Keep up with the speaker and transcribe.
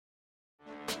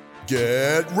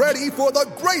Get ready for the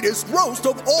greatest roast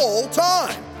of all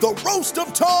time, the Roast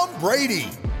of Tom Brady,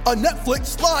 a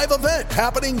Netflix live event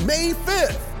happening May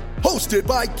 5th. Hosted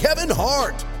by Kevin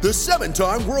Hart, the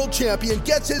 7-time world champion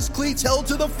gets his cleats held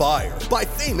to the fire by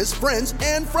famous friends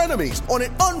and frenemies on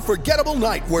an unforgettable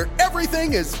night where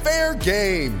everything is fair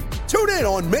game. Tune in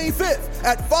on May 5th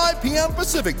at 5 p.m.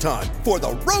 Pacific time for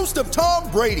the Roast of Tom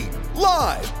Brady,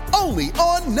 live only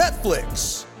on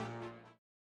Netflix.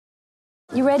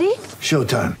 You ready?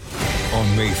 Showtime.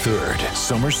 On May 3rd,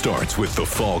 summer starts with The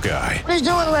Fall Guy. Let's do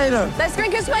it later. Let's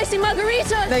drink a spicy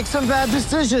margarita. Make some bad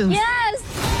decisions. Yes!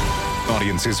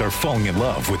 Audiences are falling in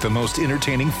love with the most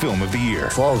entertaining film of the year.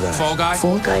 Fall Guy. Fall Guy?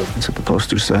 Fall guy. That's what the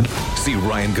poster said. See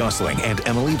Ryan Gosling and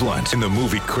Emily Blunt in the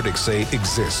movie critics say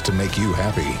exists to make you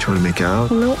happy. Trying to make it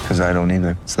out? Nope. Because I don't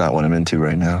either. It's not what I'm into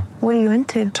right now. What are you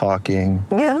into? Talking.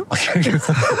 Yeah.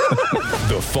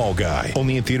 The Fall Guy.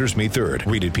 Only in theaters May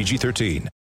 3rd. Rated PG-13.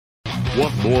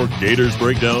 Want more Gators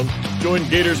Breakdown? Join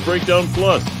Gators Breakdown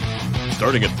Plus.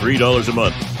 Starting at $3 a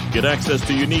month, get access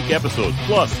to unique episodes,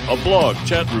 plus a blog,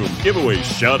 chat room, giveaways,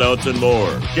 shout-outs, and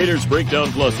more. Gators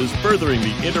Breakdown Plus is furthering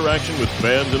the interaction with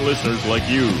fans and listeners like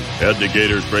you. Head to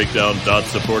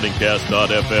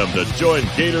gatorsbreakdown.supportingcast.fm to join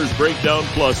Gators Breakdown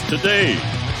Plus today.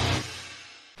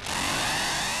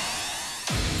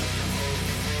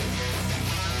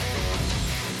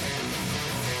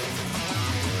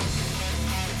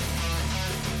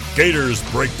 Gators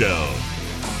Breakdown,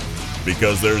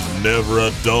 because there's never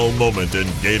a dull moment in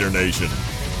Gator Nation.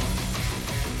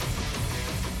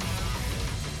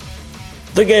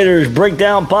 The Gators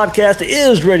Breakdown podcast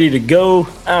is ready to go.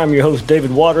 I'm your host,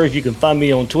 David Waters. You can find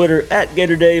me on Twitter at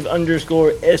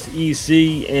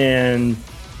GatorDave_SEC, and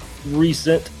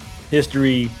recent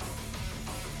history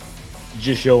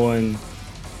just showing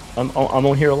I'm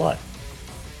on here a lot.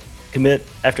 Commit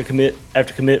after commit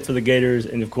after commit for the Gators.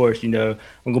 And, of course, I'm going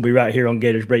to be right here on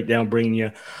Gators Breakdown bringing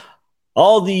you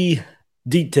all the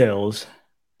details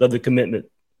of the commitment.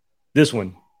 This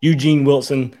one, Eugene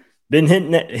Wilson, been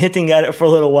hinting at it for a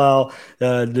little while.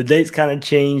 The dates kind of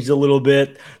changed a little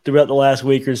bit throughout the last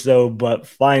week or so, but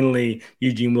finally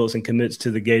Eugene Wilson commits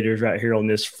to the Gators right here on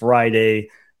this Friday.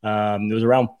 It was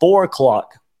around 4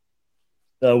 o'clock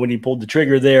when he pulled the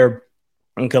trigger there.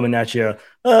 I'm coming at you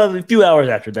a few hours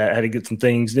after that. I had to get some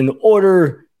things in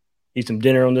order, eat some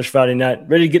dinner on this Friday night,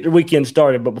 ready to get the weekend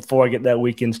started. But before I get that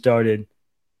weekend started,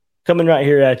 coming right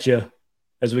here at you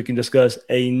as we can discuss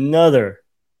another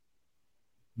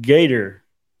Gator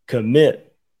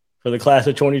commit for the class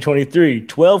of 2023.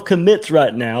 12 commits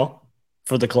right now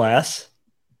for the class.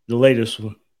 The latest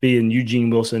one being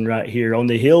Eugene Wilson right here on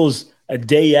the heels a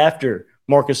day after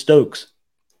Marcus Stokes,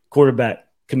 quarterback,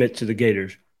 commits to the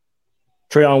Gators.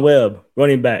 Treyon Webb,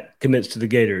 running back, commits to the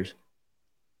Gators.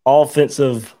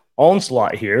 Offensive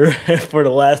onslaught here for the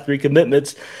last 3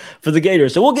 commitments for the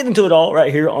Gators. So we'll get into it all right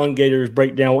here on Gators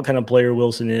Breakdown, what kind of player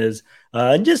Wilson is.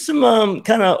 Just some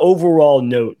kind of overall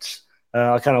notes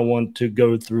I kind of want to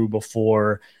go through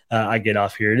before I get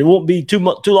off here. It won't be too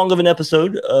long of an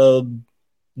episode.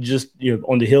 Just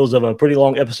on the heels of a pretty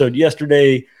long episode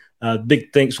yesterday.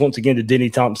 Big thanks once again to Denny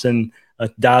Thompson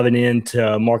diving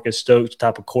into Marcus Stokes, the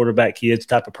type of quarterback he is, the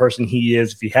type of person he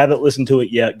is. If you haven't listened to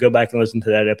it yet, go back and listen to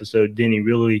that episode. Denny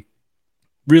really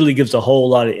gives a whole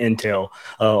lot of intel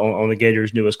on the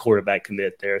Gators' newest quarterback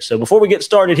commit there. So before we get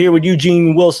started here with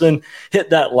Eugene Wilson,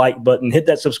 hit that like button, hit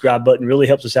that subscribe button. Really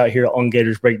helps us out here on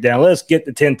Gators Breakdown. Let's get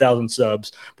to 10,000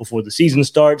 subs before the season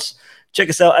starts. Check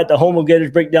us out at the home of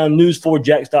Gators Breakdown,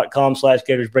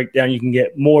 news4jax.com/Gators Breakdown. You can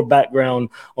get more background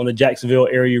on the Jacksonville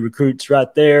area recruits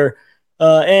right there.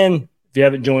 And if you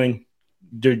haven't joined,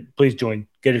 please join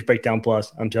Gators Breakdown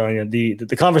Plus. I'm telling you,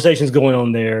 the conversation's going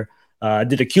on there. I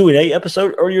did a Q&A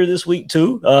episode earlier this week,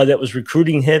 too. That was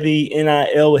recruiting heavy,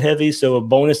 NIL heavy. So a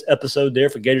bonus episode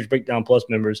there for Gators Breakdown Plus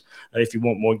members if you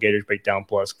want more Gators Breakdown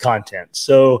Plus content.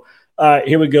 So, all right,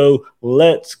 here we go.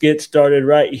 Let's get started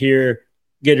right here.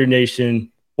 Gator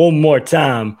Nation, one more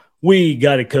time. We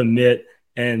got to commit.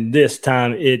 And this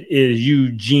time it is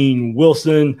Eugene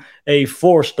Wilson, a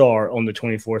 4-star on the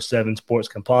 24/7 Sports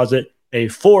Composite, a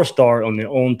 4-star on the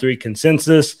On3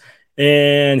 Consensus.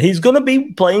 And he's going to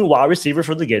be playing wide receiver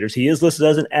for the Gators. He is listed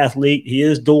as an athlete. He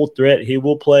is dual threat. He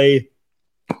will play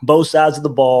both sides of the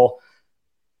ball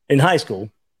in high school.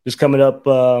 This coming up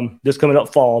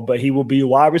fall, but he will be a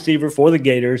wide receiver for the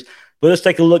Gators. But let's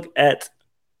take a look at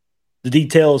the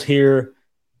details here.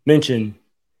 Mention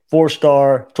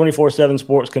 4-star, 24/7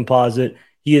 Sports Composite.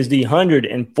 He is the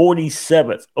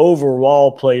 147th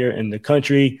overall player in the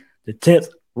country, the 10th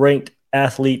ranked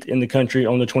athlete in the country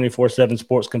on the 24/7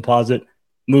 Sports Composite.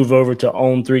 Move over to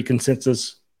On3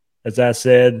 Consensus. as I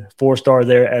said, 4-star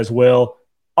there as well.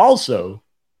 Also,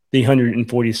 the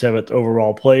 147th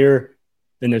overall player,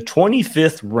 and the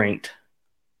 25th ranked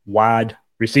wide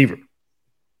receiver.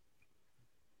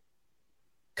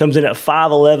 Comes in at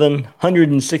 5'11",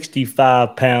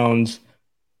 165 pounds,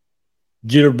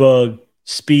 jitterbug,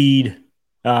 speed.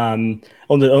 On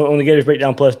the Gators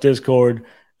Breakdown Plus Discord,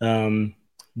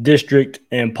 District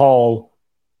and Paul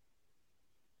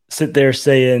sit there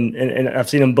saying, and I've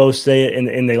seen them both say it,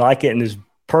 and they like it, and it's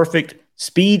perfect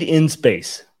speed in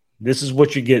space. This is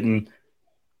what you're getting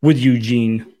with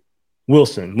Eugene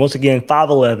Wilson. Once again,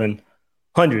 5'11",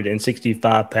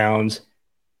 165 pounds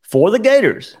for the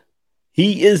Gators.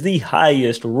 He is the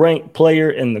highest ranked player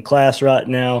in the class right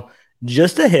now,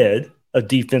 just ahead of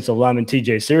defensive lineman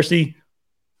TJ Searcy.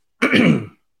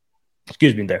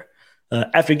 Excuse me there.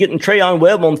 After getting Trayon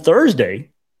Webb on Thursday,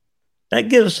 that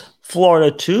gives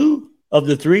Florida 2 of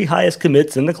the 3 highest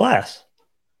commits in the class.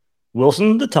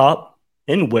 Wilson the top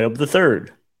and Webb the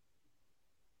third.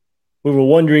 We were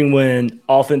wondering when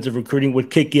offensive recruiting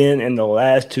would kick in, and the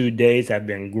last 2 days have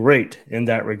been great in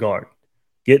that regard.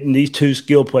 Getting these 2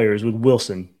 skill players with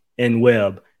Wilson and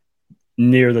Webb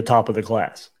near the top of the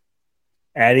class.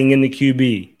 Adding in the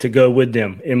QB to go with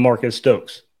them in Marcus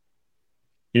Stokes.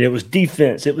 It was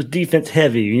defense. It was defense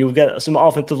heavy. You've got some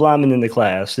offensive linemen in the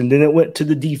class, and then it went to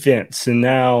the defense, and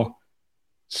now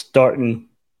starting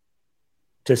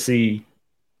to see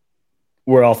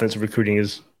where offensive recruiting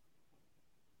is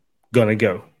going to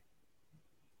go.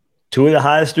 2 of the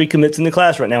highest 3 commits in the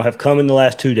class right now have come in the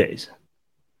last 2 days.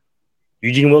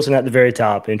 Eugene Wilson at the very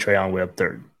top and Trayon Webb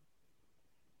third.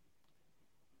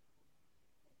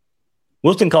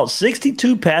 Wilson caught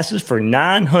 62 passes for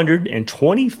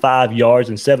 925 yards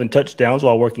and 7 touchdowns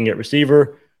while working at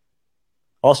receiver.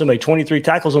 Also made 23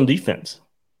 tackles on defense,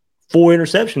 4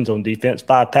 interceptions on defense,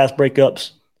 5 pass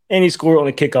breakups, and he scored on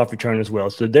a kickoff return as well.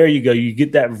 So there you go. You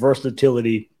get that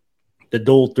versatility, the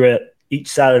dual threat, each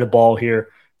side of the ball here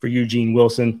for Eugene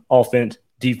Wilson. Offense,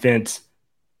 defense,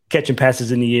 catching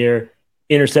passes in the air,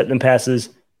 intercepting passes.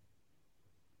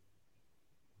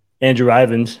 Andrew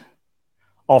Ivins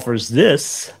offers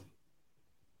this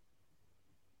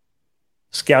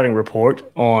scouting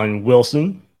report on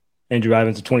Wilson. Andrew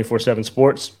Ivins of 24/7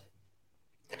 Sports.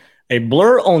 A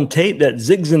blur on tape that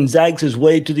zigs and zags his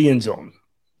way to the end zone.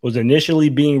 Was initially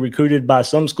being recruited by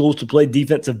some schools to play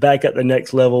defensive back at the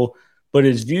next level, but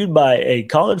is viewed by a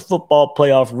college football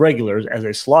playoff regulars as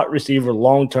a slot receiver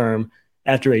long-term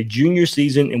after a junior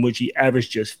season in which he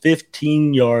averaged just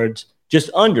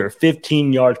under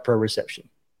 15 yards per reception.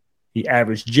 He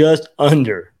averaged just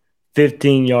under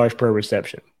 15 yards per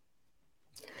reception.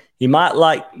 He might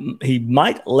lack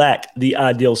the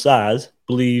ideal size,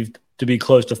 believed to be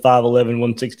close to 5'11",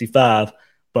 165,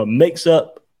 but makes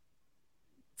up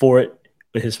for it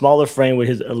with his smaller frame with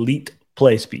his elite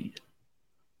play speed.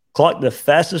 Clocked the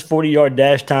fastest 40-yard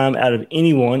dash time out of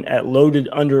anyone at Loaded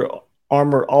Under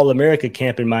Armour All-America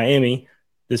camp in Miami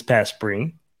this past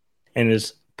spring, and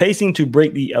is pacing to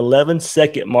break the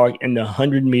 11-second mark in the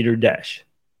 100-meter dash.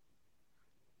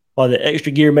 While the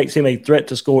extra gear makes him a threat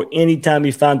to score anytime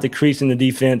he finds the crease in the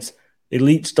defense,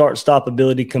 elite start-stop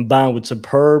ability combined with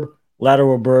superb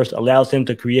lateral burst allows him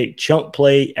to create chunk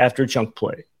play after chunk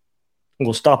play.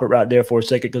 We'll stop it right there for a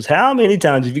second, because how many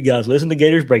times have you guys listened to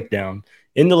Gators Breakdown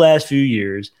in the last few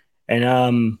years, and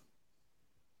I'm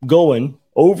going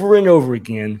over and over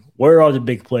again, where are the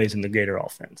big plays in the Gator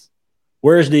offense?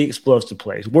 Where's the explosive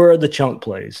plays? Where are the chunk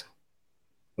plays?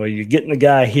 Well, you're getting a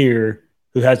guy here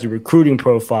who has the recruiting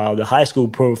profile, the high school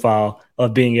profile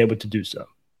of being able to do so.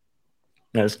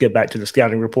 Now let's get back to the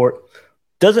scouting report.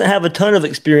 Doesn't have a ton of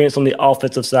experience on the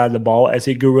offensive side of the ball as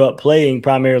he grew up playing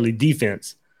primarily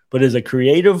defense, but is a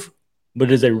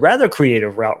rather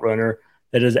creative route runner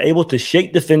that is able to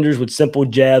shake defenders with simple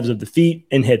jabs of the feet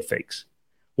and head fakes.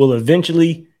 Will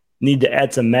eventually need to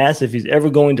add some mass if he's ever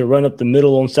going to run up the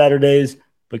middle on Saturdays,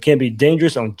 but can be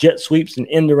dangerous on jet sweeps and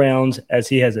end arounds as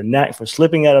he has a knack for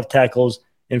slipping out of tackles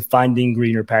and finding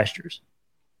greener pastures.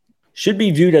 Should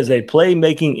be viewed as a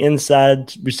playmaking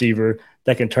inside receiver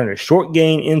that can turn a short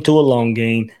gain into a long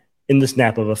gain in the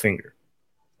snap of a finger.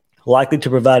 Likely to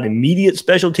provide immediate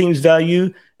special teams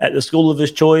value at the school of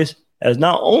his choice as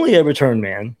not only a return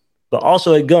man, but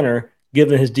also a gunner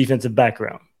given his defensive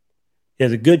background. He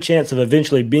has a good chance of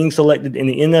eventually being selected in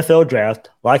the NFL draft,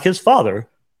 like his father,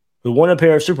 who won a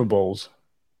pair of Super Bowls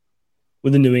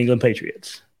with the New England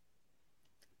Patriots.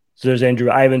 So there's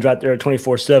Andrew Ivins right there at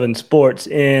 24/7 Sports.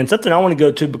 And something I want to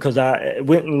go to because I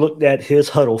went and looked at his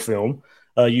huddle film,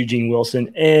 Eugene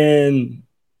Wilson, and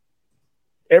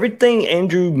everything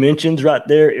Andrew mentions right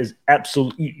there is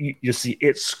absolutely, you see,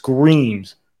 it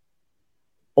screams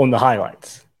on the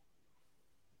highlights.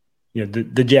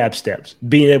 The jab steps,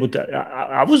 being able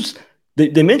to.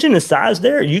 They mentioned his size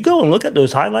there. You go and look at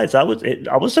those highlights. I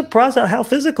was surprised at how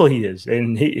physical he is,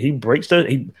 and he breaks those.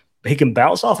 He can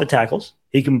bounce off of tackles.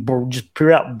 He can just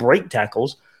pure out break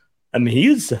tackles. I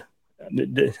mean,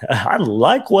 I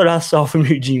like what I saw from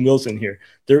Eugene Wilson here.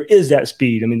 There is that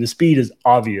speed. I mean, the speed is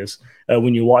obvious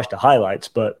when you watch the highlights,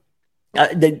 but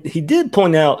he did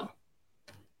point out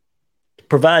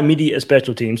provide immediate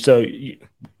special teams. So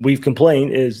we've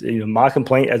complained my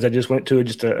complaint, as I just went to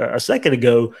just a second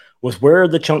ago, was where are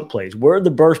the chunk plays? Where are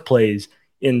the burst plays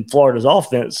in Florida's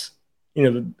offense?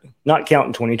 Not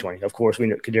counting 2020. Of course, we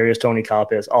know Kadarius Toney, Kyle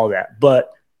Pitts, all that.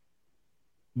 But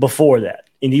before that,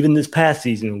 and even this past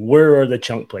season, where are the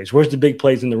chunk plays? Where's the big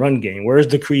plays in the run game? Where's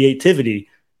the creativity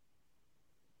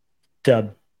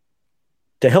to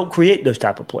help create those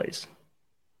type of plays?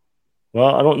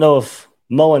 Well, I don't know if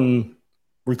Mullen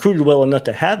recruited well enough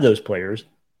to have those players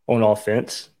on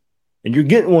offense, and you're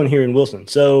getting one here in Wilson.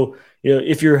 So,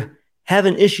 if you're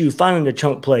having issue finding a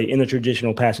chunk play in the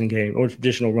traditional passing game or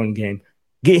traditional run game,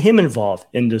 get him involved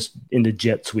in the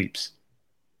jet sweeps.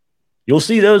 You'll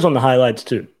see those on the highlights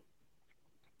too.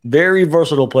 Very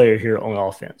versatile player here on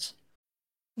offense.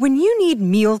 When you need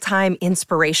mealtime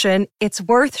inspiration, it's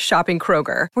worth shopping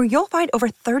Kroger, where you'll find over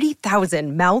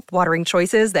 30,000 mouth-watering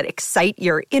choices that excite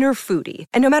your inner foodie.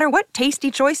 And no matter what tasty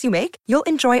choice you make, you'll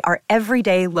enjoy our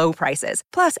everyday low prices,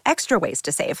 plus extra ways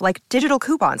to save, like digital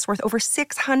coupons worth over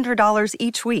 $600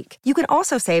 each week. You can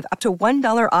also save up to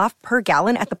 $1 off per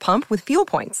gallon at the pump with fuel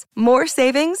points. More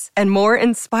savings and more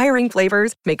inspiring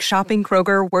flavors make shopping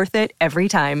Kroger worth it every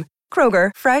time.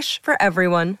 Kroger, fresh for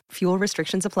everyone. Fuel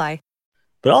restrictions apply.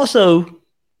 But also,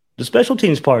 the special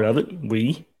teams part of it,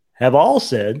 we have all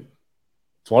said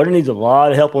Florida needs a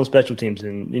lot of help on special teams.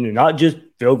 And, not just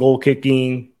field goal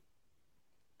kicking,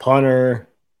 punter.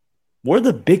 Where are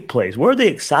the big plays? Where are the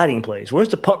exciting plays? Where's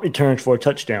the punt returns for a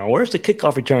touchdown? Where's the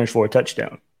kickoff returns for a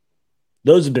touchdown?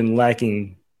 Those have been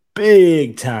lacking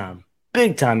big time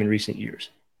in recent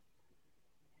years.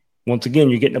 Once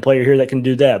again, you're getting a player here that can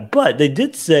do that. But they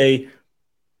did say,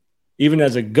 even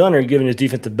as a gunner, given his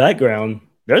defensive background,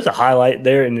 there's a highlight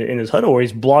there in his huddle where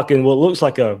he's blocking what looks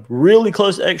like a really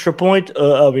close extra point,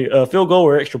 a field goal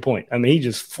or extra point. I mean, he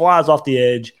just flies off the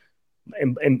edge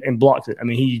and blocks it. I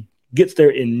mean, he gets there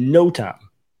in no time.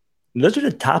 And those are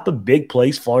the type of big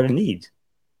plays Florida needs.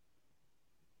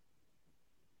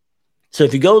 So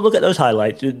if you go look at those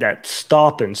highlights, that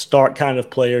stop and start kind of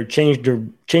player, change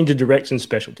the direction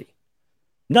specialty.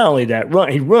 Not only that,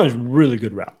 he runs really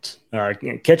good routes.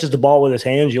 Catches the ball with his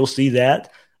hands. You'll see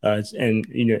that,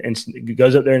 and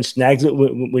goes up there and snags it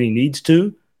when he needs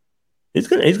to. He's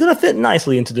gonna fit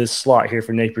nicely into this slot here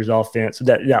for Napier's offense.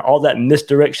 All that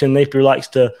misdirection, Napier likes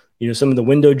to some of the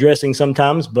window dressing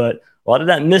sometimes, but a lot of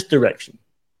that misdirection.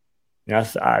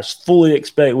 I fully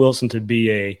expect Wilson to be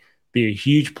a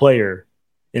huge player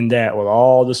in that with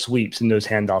all the sweeps and those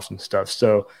handoffs and stuff.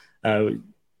 So.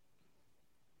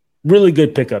 Really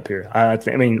good pickup here. I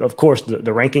mean, of course,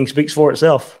 the ranking speaks for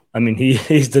itself. I mean,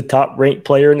 he's the top ranked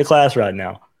player in the class right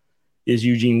now, is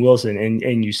Eugene Wilson,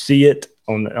 and you see it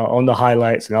on the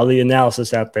highlights and all the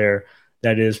analysis out there.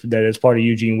 That is part of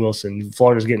Eugene Wilson.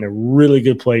 Florida's getting a really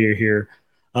good player here.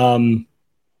 And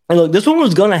look, this one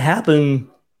was going to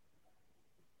happen.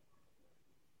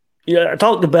 I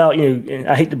talked about and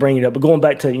I hate to bring it up, but going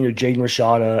back to Jaden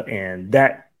Rashada and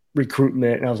that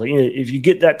recruitment, and I was like, if you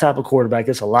get that type of quarterback,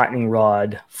 it's a lightning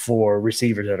rod for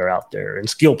receivers that are out there and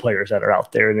skill players that are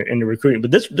out there in the recruiting.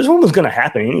 But this one was going to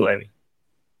happen anyway.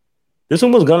 This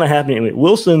one was going to happen anyway.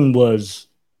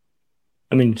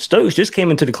 Stokes just came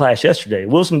into the class yesterday.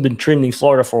 Wilson's been trending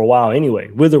Florida for a while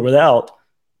anyway, with or without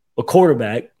a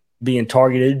quarterback being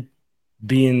targeted,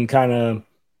 being kind of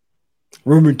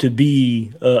rumored to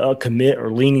be a commit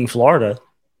or leaning Florida.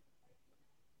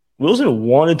 Wilson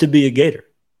wanted to be a Gator.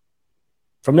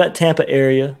 From that Tampa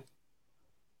area,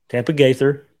 Tampa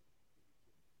Gaither,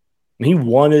 he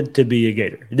wanted to be a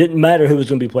Gator. It didn't matter who was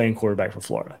going to be playing quarterback for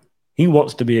Florida. He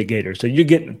wants to be a Gator. So you're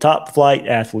getting a top-flight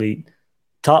athlete,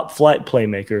 top-flight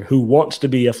playmaker who wants to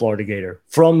be a Florida Gator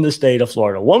from the state of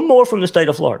Florida. One more from the state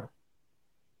of Florida.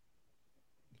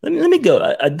 Let me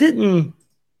go. I didn't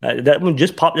 – that one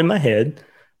just popped in my head.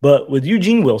 But with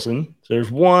Eugene Wilson, so there's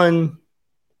one –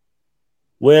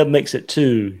 Webb makes it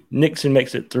 2. Nixon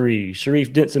makes it 3.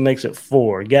 Sharif Denson makes it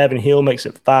 4. Gavin Hill makes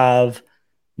it 5.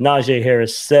 Najee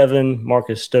Harris 7.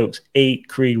 Marcus Stokes 8.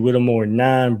 Creed Whittemore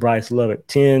 9. Bryce Love at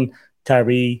 10.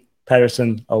 Tyree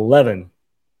Patterson 11.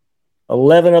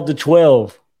 11 of the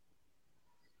 12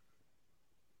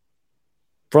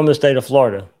 from the state of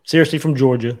Florida. Seriously, from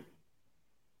Georgia.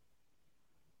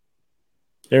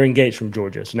 They're engaged from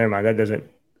Georgia, so never mind. That doesn't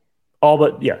all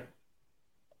but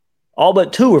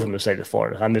two are from the state of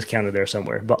Florida. I miscounted there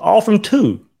somewhere, but all from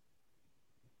two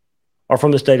are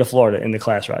from the state of Florida in the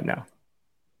class right now.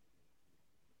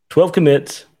 12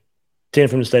 commits, 10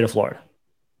 from the state of Florida.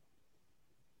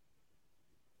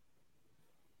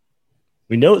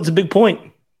 We know it's a big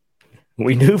point.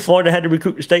 We knew Florida had to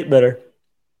recruit the state better.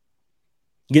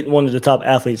 Getting one of the top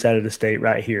athletes out of the state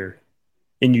right here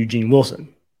in Eugene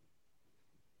Wilson.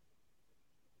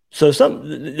 So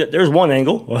there's one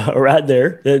angle right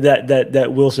there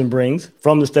that Wilson brings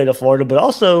from the state of Florida, but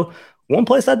also one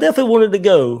place I definitely wanted to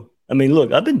go. I mean,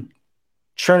 look, I've been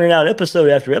churning out episode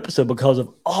after episode because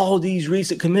of all these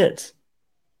recent commits.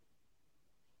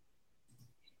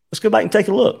 Let's go back and take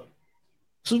a look.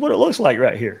 This is what it looks like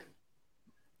right here.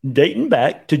 Dating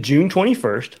back to June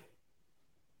 21st,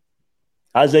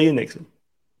 Isaiah Nixon.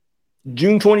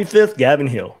 June 25th, Gavin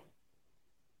Hill.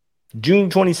 June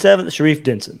 27th, Sharif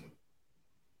Denson.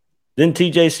 Then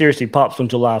TJ Searcy pops on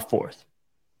July 4th.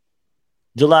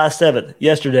 July 7th,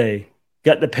 yesterday,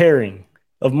 got the pairing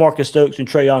of Marcus Stokes and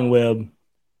Trayon Webb.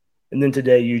 And then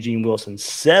today, Eugene Wilson.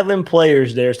 7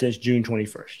 players there since June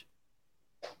 21st.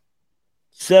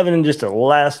 7 in just the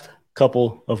last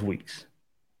couple of weeks.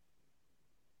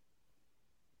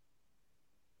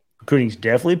 Recruiting's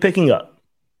definitely picking up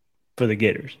for the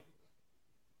Gators.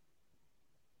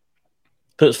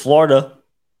 Puts Florida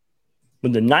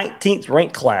with the 19th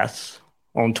ranked class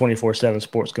on 24/7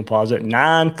 Sports Composite.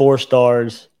 9 4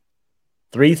 stars,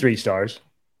 3 3 stars.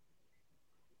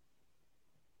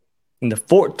 And the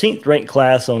 14th ranked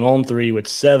class on On3 with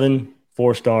 7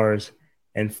 4 stars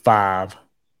and 5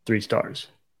 3 stars.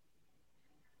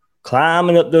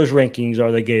 Climbing up those rankings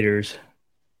are the Gators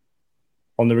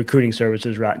on the recruiting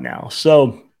services right now.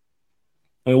 So,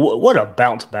 I mean, what a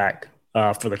bounce back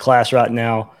for the class right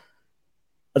now.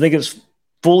 I think it's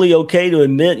fully okay to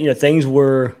admit, things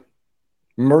were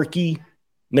murky,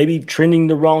 maybe trending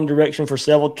the wrong direction for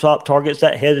several top targets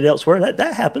that headed elsewhere.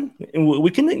 That happened, and we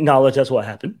can acknowledge that's what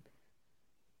happened.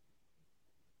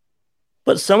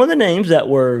 But some of the names that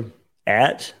were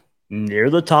at near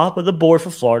the top of the board for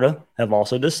Florida have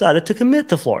also decided to commit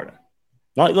to Florida.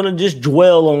 Not going to just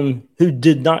dwell on who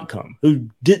did not come, who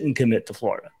didn't commit to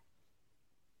Florida.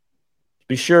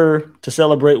 Be sure to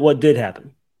celebrate what did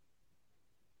happen.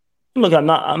 Look,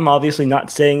 I'm obviously not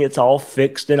saying it's all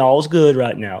fixed and all's good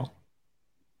right now.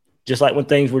 Just like when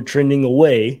things were trending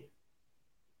away,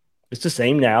 it's the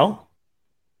same now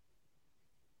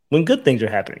when good things are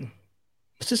happening.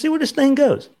 Let's just see where this thing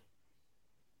goes.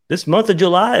 This month of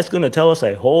July is going to tell us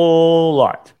a whole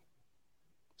lot.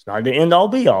 It's not the end all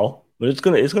be all, but it's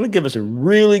going to give us a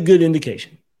really good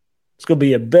indication. It's going to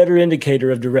be a better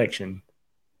indicator of direction.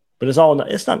 But it's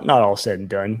not all said and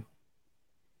done.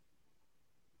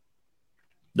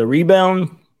 The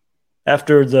rebound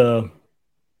after the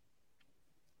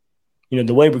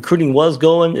way recruiting was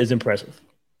going is impressive.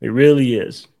 It really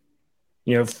is.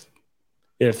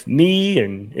 If me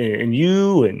and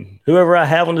you and whoever I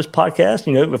have on this podcast,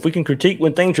 if we can critique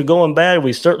when things are going bad,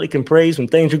 we certainly can praise when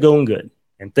things are going good.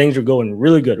 And things are going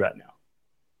really good right now.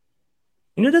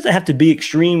 It doesn't have to be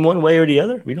extreme one way or the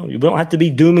other. We don't have to be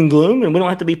doom and gloom, and we don't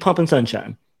have to be pumping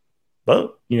sunshine.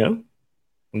 But, when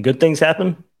good things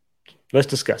happen, let's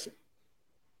discuss it.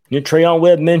 Trayon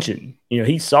Webb mentioned,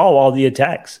 he saw all the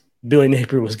attacks Billy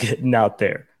Napier was getting out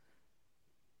there.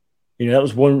 That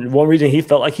was one reason he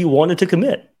felt like he wanted to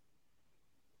commit.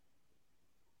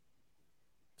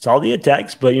 Saw the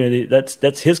attacks, but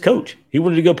that's his coach. He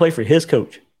wanted to go play for his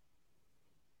coach.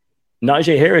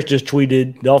 Najee Harris just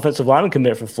tweeted, the offensive lineman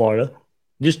commit for Florida,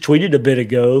 just tweeted a bit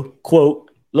ago, quote,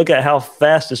 "Look at how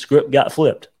fast the script got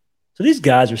flipped." So these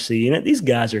guys are seeing it. These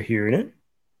guys are hearing it.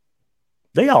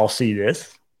 They all see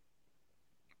this.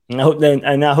 And I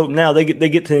hope now they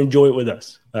get to enjoy it with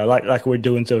us, like we're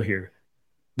doing so here.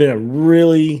 Been a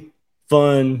really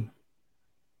fun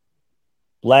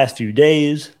last few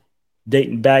days,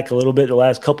 dating back a little bit the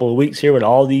last couple of weeks here with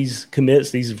all these commits,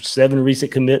 these 7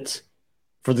 recent commits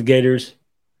for the Gators.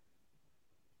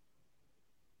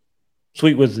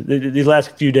 Sweet was these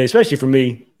last few days, especially for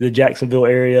me, the Jacksonville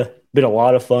area. Been a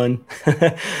lot of fun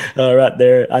right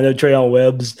there. I know Trayon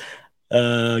Webb's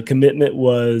commitment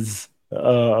was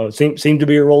seemed to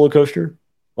be a roller coaster,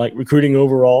 like recruiting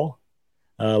overall.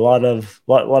 A lot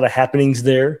of happenings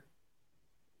there.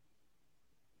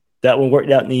 That one worked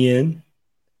out in the end.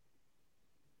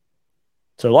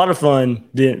 So a lot of fun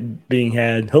being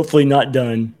had. Hopefully not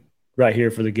done right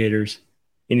here for the Gators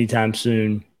anytime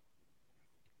soon.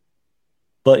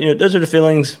 But those are the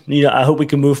feelings. I hope we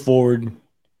can move forward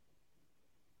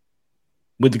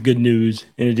with the good news,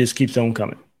 and it just keeps on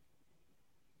coming.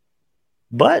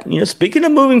 But, speaking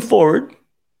of moving forward,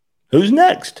 who's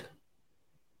next?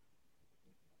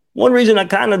 One reason I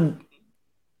kind of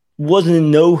wasn't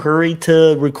in no hurry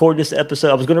to record this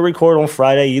episode, I was going to record on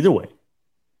Friday either way.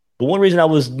 But one reason I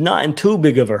was not in too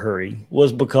big of a hurry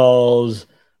was because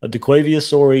of DeQuavius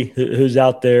Sorey, who's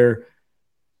out there.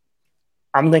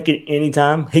 I'm thinking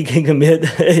anytime he can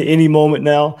commit any moment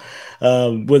now,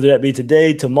 whether that be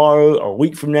today, tomorrow, a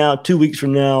week from now, 2 weeks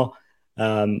from now.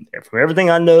 From everything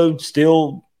I know,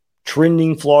 still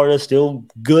trending Florida, still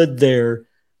good there.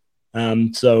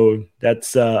 So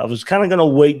that's I was kind of going to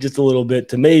wait just a little bit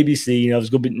to maybe see. I was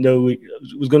going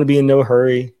to be in no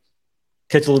hurry.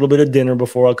 Catch a little bit of dinner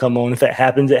before I come on. If it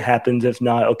happens, it happens. If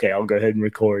not, okay, I'll go ahead and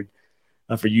record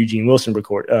for Eugene Wilson.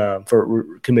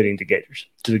 For committing to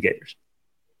the Gators.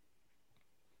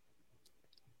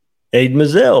 Aidan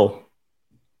Mizell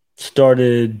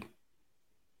started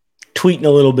tweeting a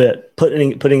little bit,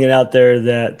 putting it out there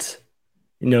that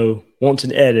wants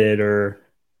an edit or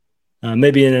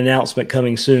maybe an announcement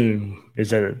coming soon. Is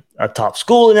that a top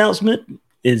school announcement?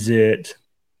 Is it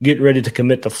getting ready to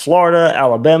commit to Florida,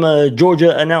 Alabama,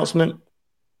 Georgia announcement?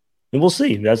 And we'll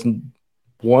see. That's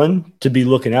one to be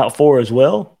looking out for as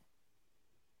well.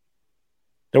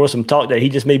 There was some talk that he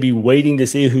just may be waiting to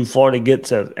see who Florida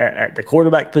gets at the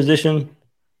quarterback position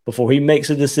before he makes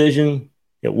a decision.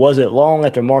 It wasn't long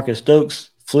after Marcus Stokes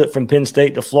flipped from Penn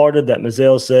State to Florida that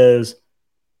Mizell says,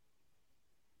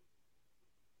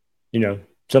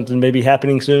 something may be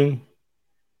happening soon.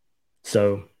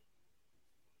 So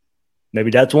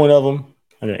maybe that's one of them.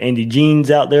 I know Andy Jean's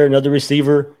out there, another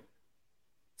receiver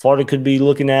Florida could be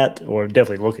looking at, or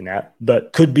definitely looking at,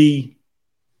 but could be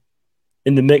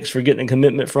in the mix for getting a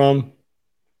commitment from.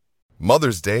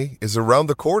 Mother's Day is around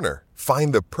the corner.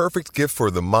 Find the perfect gift for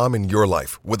the mom in your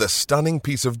life with a stunning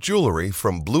piece of jewelry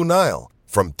from Blue Nile.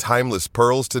 From timeless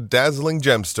pearls to dazzling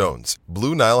gemstones,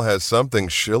 Blue Nile has something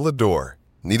she'll adore.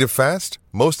 Need it fast?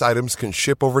 Most items can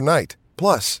ship overnight.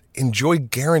 Plus, enjoy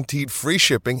guaranteed free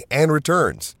shipping and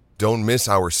returns. Don't miss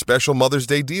our special Mother's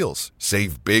Day deals.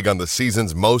 Save big on the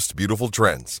season's most beautiful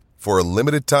trends. For a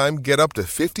limited time, get up to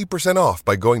 50% off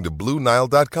by going to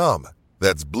BlueNile.com.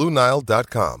 That's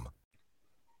BlueNile.com.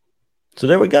 So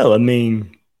there we go. I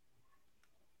mean,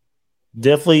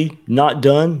 definitely not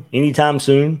done anytime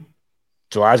soon.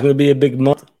 July's going to be a big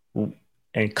month.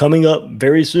 And coming up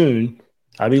very soon,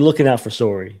 I'll be looking out for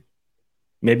Sorey.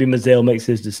 Maybe Mizell makes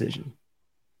his decision.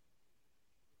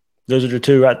 Those are the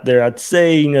two right there. I'd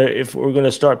say, if we're going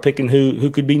to start picking who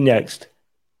could be next,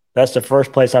 that's the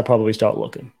first place I'd probably start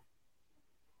looking.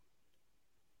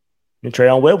 And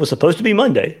Trayon Webb was supposed to be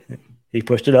Monday. He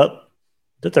pushed it up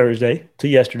to Thursday, to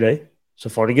yesterday. So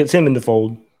Florida gets him in the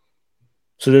fold.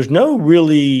 So there's no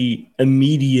really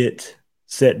immediate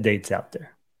set dates out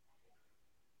there.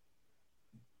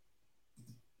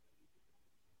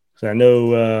 So I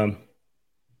know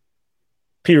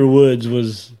Peter Woods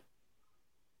was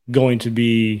going to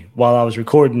be, while I was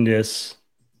recording this,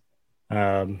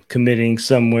 committing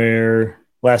somewhere.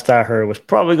 Last I heard was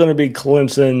probably going to be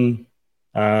Clemson.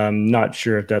 I'm not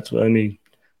sure if that's what,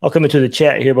 I'll come into the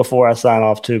chat here before I sign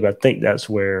off too, but I think that's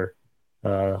where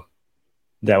that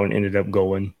one ended up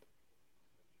going.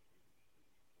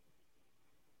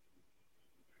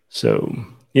 So,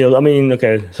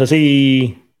 okay. So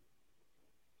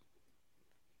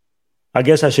I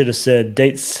guess I should have said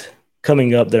dates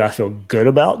coming up that I feel good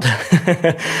about.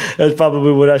 That's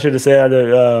probably what I should have said.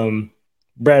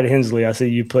 Brad Hensley, I see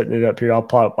you putting it up here. I'll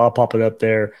pop it up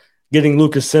there. Getting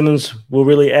Lucas Simmons will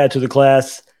really add to the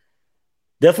class.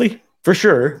 Definitely, for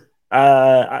sure.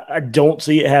 I don't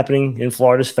see it happening in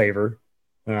Florida's favor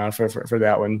for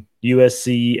that one.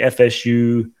 USC,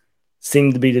 FSU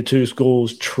seem to be the two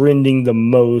schools trending the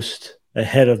most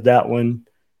ahead of that one.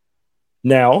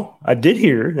 Now, I did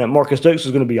hear that Marcus Stokes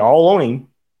is going to be all on him.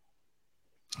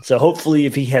 So hopefully,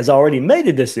 if he has already made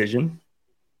a decision,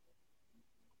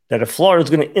 that if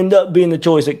Florida's going to end up being the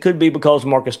choice, it could be because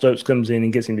Marcus Stokes comes in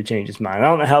and gets him to change his mind. I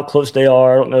don't know how close they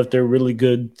are. I don't know if they're really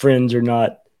good friends or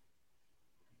not.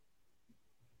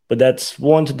 But that's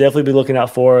one to definitely be looking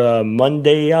out for.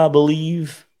 Monday, I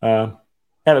believe.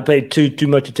 Haven't paid too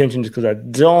much attention just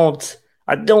because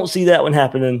I don't see that one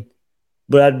happening.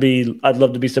 But I'd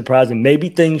love to be surprised and maybe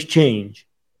things change.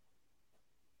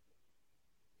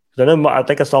 I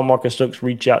think I saw Marcus Stokes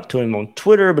reach out to him on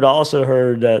Twitter, but I also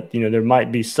heard that there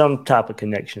might be some type of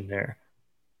connection there.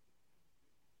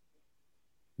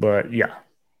 But yeah,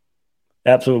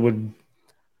 absolutely would.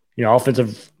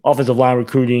 Offensive line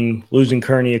recruiting, losing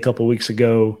Kearney a couple weeks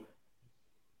ago.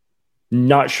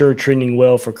 Not sure trending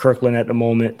well for Kirkland at the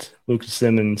moment. Lucas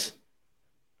Simmons,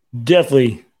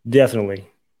 definitely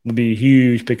would be a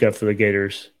huge pickup for the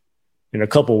Gators in a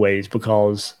couple ways,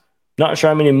 because not sure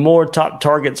how many more top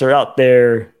targets are out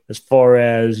there as far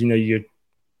as, your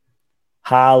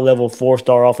high-level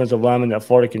 4-star offensive lineman that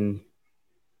Florida can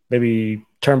maybe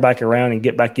turn back around and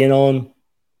get back in on.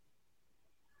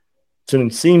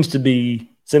 Simmons seems to be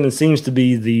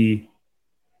the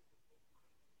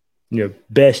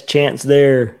best chance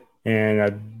there, and I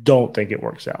don't think it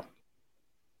works out.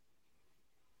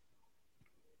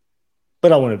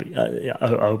 But I want to be. I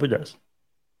hope it does.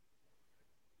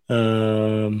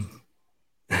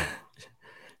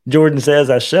 Jordan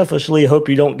says, I selfishly hope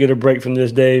you don't get a break from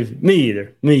this, Dave. Me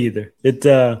either. It.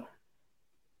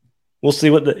 We'll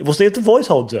see if the voice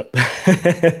holds up.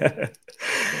 It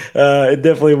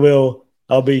definitely will.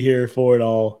 I'll be here for it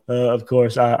all. Of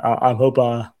course, I hope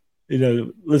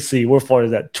let's see, where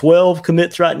Florida's at 12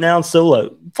 commits right now. So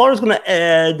look, Florida's going to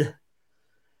add.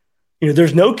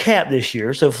 There's no cap this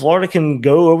year, so Florida can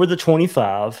go over the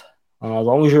 25 as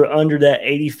long as you're under that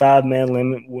 85-man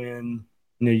limit when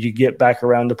you get back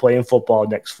around to playing football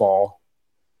next fall.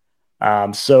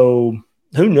 So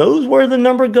who knows where the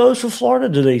number goes for Florida?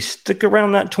 Do they stick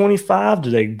around that 25?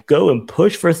 Do they go and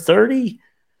push for 30?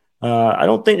 I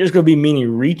don't think there's going to be many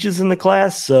reaches in the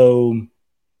class, so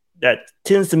that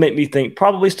tends to make me think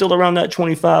probably still around that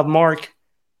 25 mark.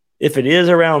 If it is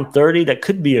around 30, that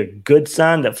could be a good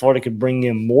sign that Florida could bring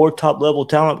in more top-level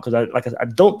talent, because I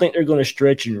don't think they're going to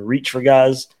stretch and reach for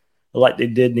guys like they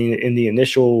did in the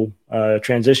initial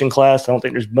transition class. I don't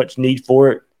think there's much need for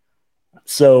it.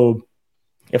 So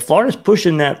if Florida's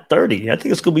pushing that 30, I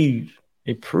think it's going to be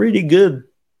a pretty good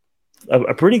 30. I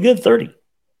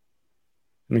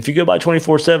mean, if you go by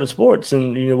 24/7 Sports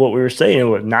and what we were saying,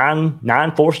 what nine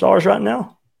 4-stars right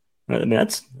now, I mean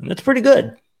that's pretty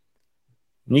good.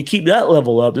 And you keep that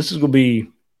level up, this is going to be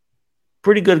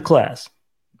pretty good class.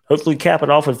 Hopefully cap it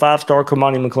off with 5-star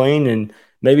Cormani McClain and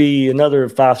maybe another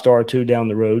 5-star or 2 down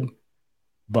the road.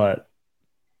 But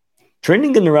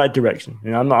trending in the right direction.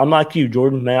 And I'm like you,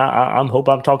 Jordan. Man, I hope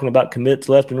I'm talking about commits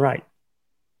left and right.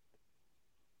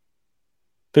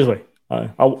 This way,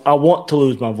 I want to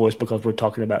lose my voice because we're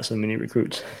talking about so many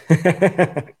recruits.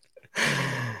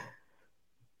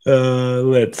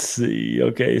 Let's see.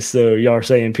 Okay, so y'all are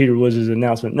saying Peter Woods'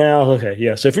 announcement now. Okay,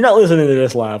 yeah. So if you're not listening to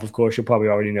this live, of course, you'll probably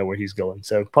already know where he's going.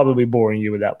 So probably boring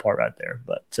you with that part right there.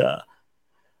 But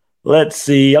let's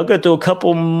see. I'll go through a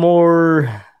couple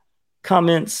more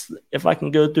comments if I can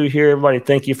go through here. Everybody,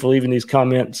 thank you for leaving these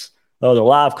comments. The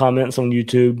live comments on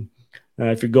YouTube.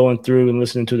 If you're going through and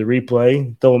listening to the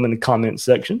replay, throw them in the comments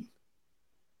section.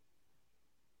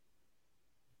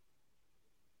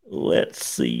 Let's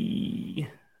see.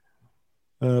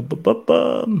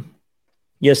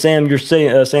 Yeah, Sam, you're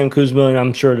saying Sam Kuzma, and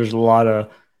I'm sure there's a lot of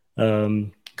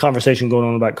conversation going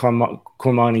on about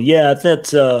Cormani. Yeah,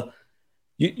 that's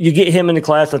you get him in the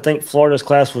class. I think Florida's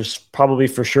class was probably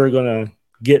for sure going to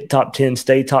get top 10,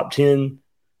 stay top 10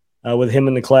 with him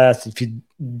in the class. If you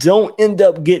don't end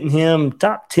up getting him,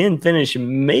 top 10 finish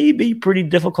may be pretty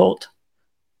difficult.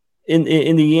 In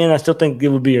the end, I still think it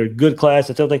would be a good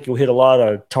class. I still think you'll hit a lot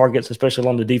of targets, especially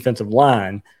along the defensive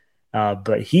line.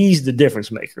 But he's the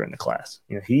difference maker in the class.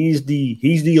 He's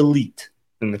the elite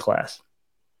in the class.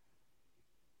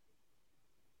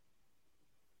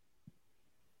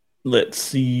 Let's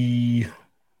see.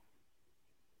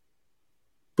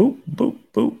 Boop, boop,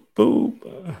 boop,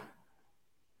 boop.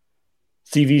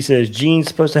 CV says Gene's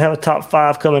supposed to have a top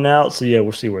 5 coming out. So, yeah,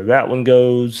 we'll see where that one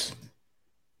goes.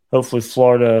 Hopefully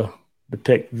Florida, the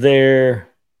pick there.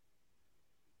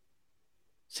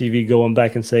 CV going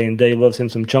back and saying Dave loves him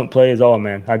some chunk plays. Oh,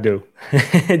 man, I do.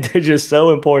 They're just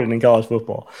so important in college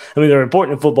football. I mean, they're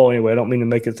important in football anyway. I don't mean to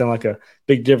make it sound like a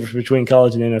big difference between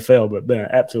college and NFL, but, man,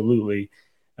 absolutely.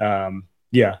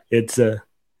 Yeah, it's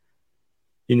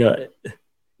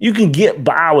you can get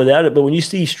by without it, but when you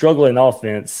see struggling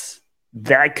offense,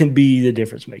 that can be the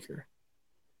difference maker.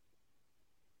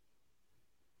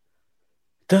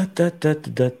 Let's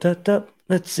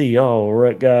see. All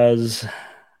right, guys.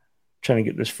 Trying to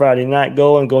get this Friday night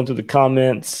going through the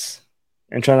comments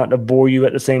and try not to bore you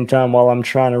at the same time while I'm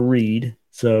trying to read.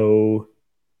 So,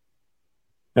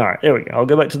 all right, there we go. I'll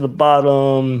go back to the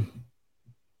bottom.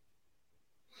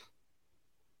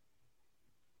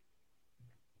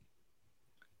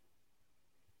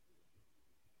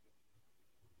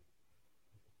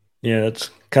 Yeah, that's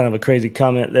kind of a crazy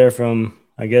comment there from,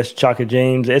 I guess, Chaka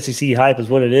James. SEC hype is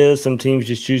what it is. Some teams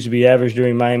just choose to be average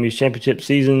during Miami's championship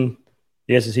season.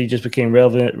 The SEC just became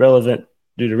relevant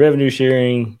due to revenue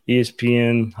sharing,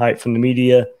 ESPN, hype from the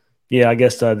media. Yeah, I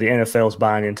guess the NFL is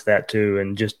buying into that too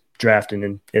and just drafting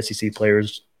and SEC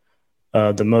players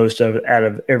the most out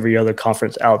of every other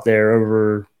conference out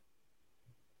there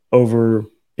over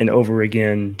and over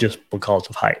again just because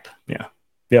of hype. Yeah.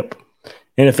 Yep.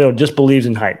 NFL just believes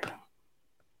in hype.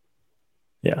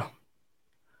 Yeah.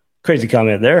 Crazy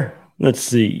comment there. Let's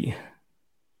see.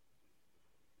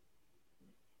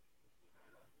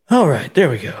 All right, there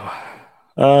we go.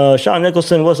 Sean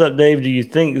Nicholson, what's up, Dave? Do you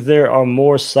think there are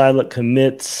more silent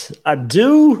commits? I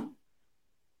do.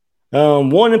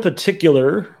 One in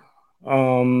particular,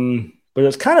 but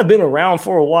it's kind of been around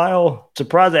for a while.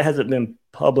 Surprised it hasn't been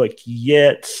public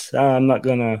yet. I'm not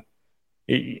gonna.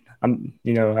 I'm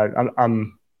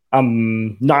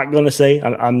not gonna say.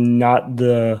 I'm not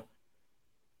the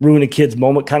ruin a kid's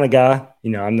moment kind of guy.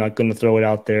 I'm not gonna throw it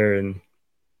out there, and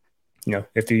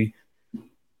if he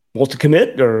wants to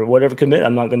commit or whatever commit,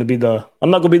 I'm not going to be the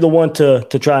one to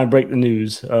try and break the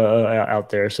news out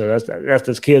there. So that's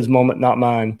this kid's moment, not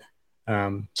mine.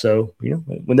 So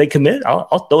when they commit,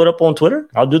 I'll throw it up on Twitter.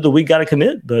 I'll do the we got to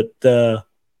commit, but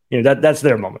that's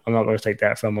their moment. I'm not going to take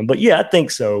that from them. But yeah, I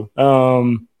think so.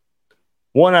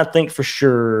 One, I think for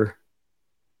sure.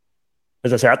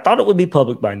 As I said, I thought it would be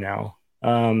public by now.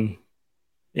 And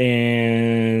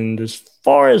as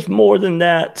far as more than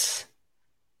that.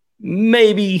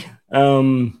 Maybe.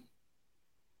 I'm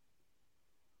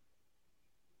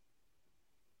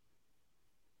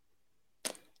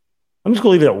just gonna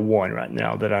leave it at one right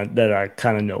now that I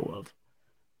kind of know of.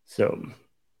 So,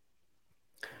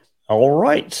 all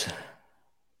right,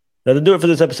 that'll do it for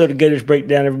this episode of Gators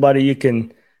Breakdown. Everybody, you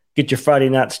can get your Friday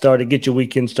night started, get your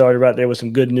weekend started right there with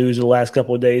some good news the last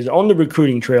couple of days on the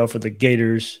recruiting trail for the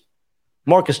Gators.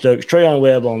 Marcus Stokes, Trayon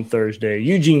Webb on Thursday,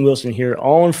 Eugene Wilson here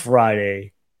on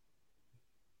Friday.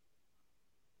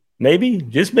 Maybe,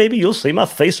 just maybe, you'll see my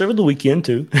face over the weekend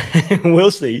too.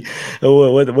 We'll see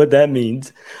what that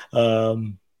means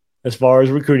as far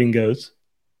as recruiting goes.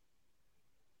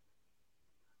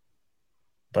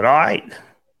 But all right.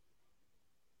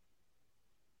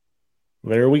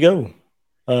 There we go.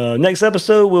 Next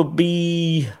episode will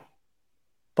be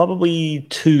probably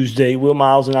Tuesday. Will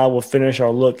Miles and I will finish our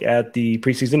look at the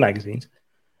preseason magazines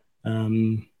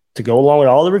to go along with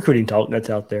all the recruiting talk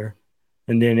that's out there.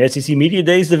 And then SEC Media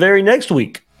Days the very next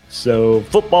week. So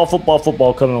football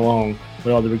coming along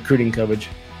with all the recruiting coverage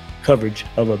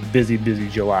of a busy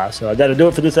July. So that'll do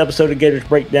it for this episode of Gators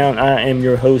Breakdown. I am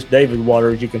your host, David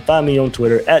Waters. You can find me on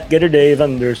Twitter at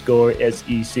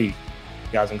GatorDave_SEC.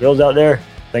 Guys and girls out there,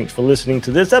 thanks for listening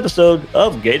to this episode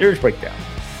of Gators Breakdown.